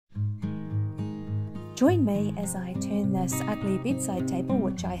Join me as I turn this ugly bedside table,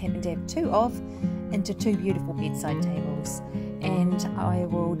 which I happen to have two of, into two beautiful bedside tables, and I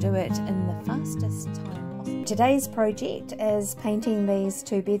will do it in the fastest time possible. Today's project is painting these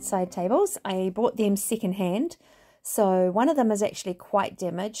two bedside tables. I bought them second hand, so one of them is actually quite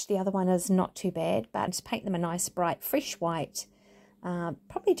damaged, the other one is not too bad, but to paint them a nice bright fresh white,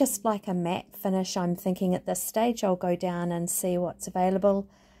 probably just like a matte finish. I'm thinking at this stage I'll go down and see what's available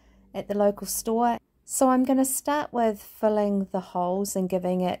at the local store. So I'm going to start with filling the holes and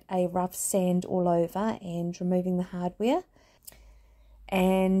giving it a rough sand all over and removing the hardware.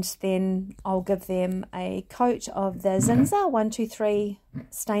 And then I'll give them a coat of the Zinsser 123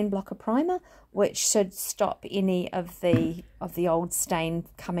 stain blocker primer, which should stop any of the old stain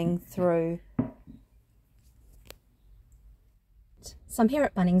coming through. So I'm here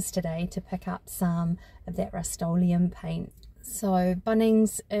at Bunnings today to pick up some of that Rust-Oleum paint. So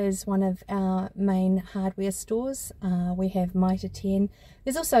Bunnings is one of our main hardware stores. We have Mitre 10.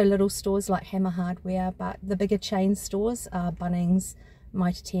 There's also little stores like Hammer Hardware, but the bigger chain stores are Bunnings,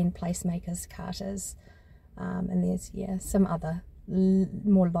 Mitre 10, Placemakers, Carters, and there's some other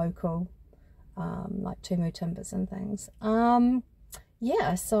more local like Tumu Timbers and things.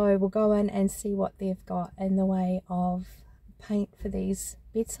 So we'll go in and see what they've got in the way of paint for these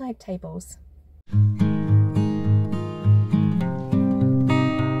bedside tables.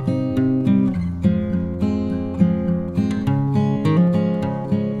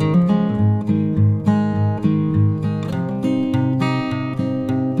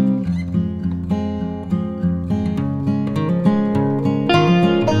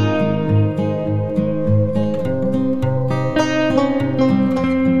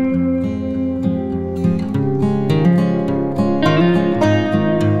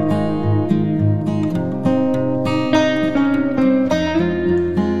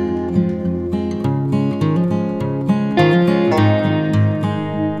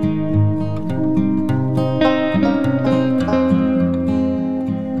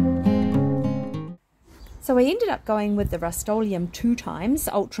 So I ended up going with the Rust-Oleum 2 times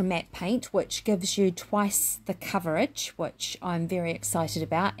Ultra Matte paint, which gives you twice the coverage, which I'm very excited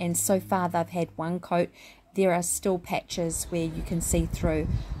about. And so far they've had one coat. There are still patches where you can see through.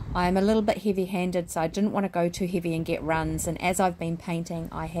 I'm a little bit heavy-handed, so I didn't want to go too heavy and get runs. And as I've been painting,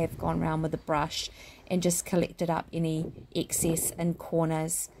 I have gone around with a brush and just collected up any excess in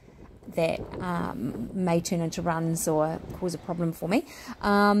corners that may turn into runs or cause a problem for me.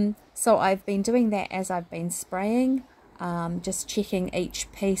 So I've been doing that as I've been spraying, just checking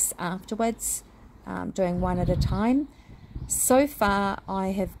each piece afterwards, doing one at a time. So far I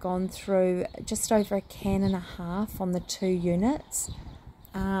have gone through just over a can and a half on the 2 units,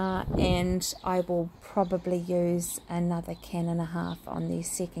 and I will probably use another can and a half on the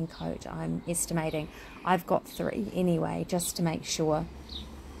second coat. I'm estimating I've got 3 anyway, just to make sure.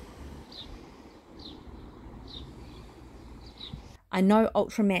 I know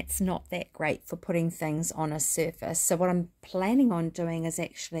Ultra Matte's not that great for putting things on a surface, so what I'm planning on doing is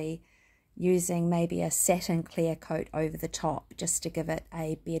actually using maybe a satin clear coat over the top, just to give it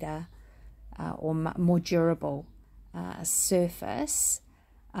a better or more durable surface,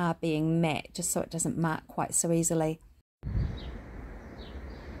 being matte, just so it doesn't mark quite so easily.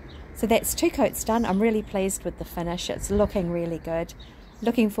 So that's 2 coats done. I'm really pleased with the finish. It's looking really good.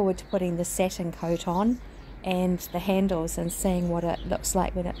 Looking forward to putting the satin coat on and the handles and seeing what it looks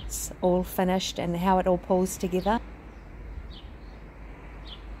like when it's all finished and how it all pulls together.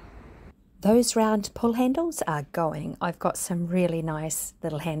 Those round pull handles are going. I've got some really nice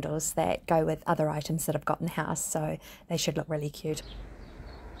little handles that go with other items that I've got in the house, so they should look really cute.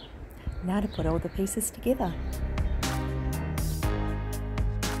 Now to put all the pieces together.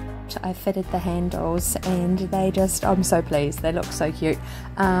 I fitted the handles and they just, I'm so pleased, they look so cute,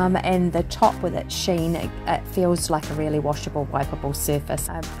 and the top with its sheen, it feels like a really washable, wipeable surface.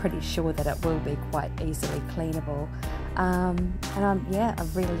 I'm pretty sure that it will be quite easily cleanable, and I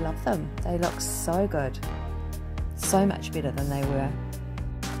really love them. They look so good, so much better than they were.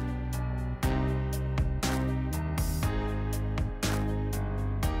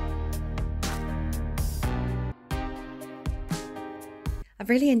 I've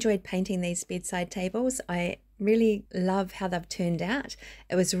really enjoyed painting these bedside tables. I really love how they've turned out.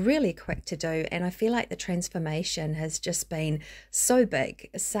 It was really quick to do, and I feel like the transformation has just been so big,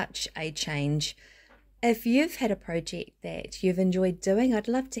 such a change. If you've had a project that you've enjoyed doing, I'd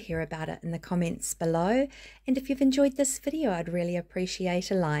love to hear about it in the comments below. And if you've enjoyed this video, I'd really appreciate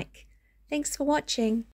a like. Thanks for watching.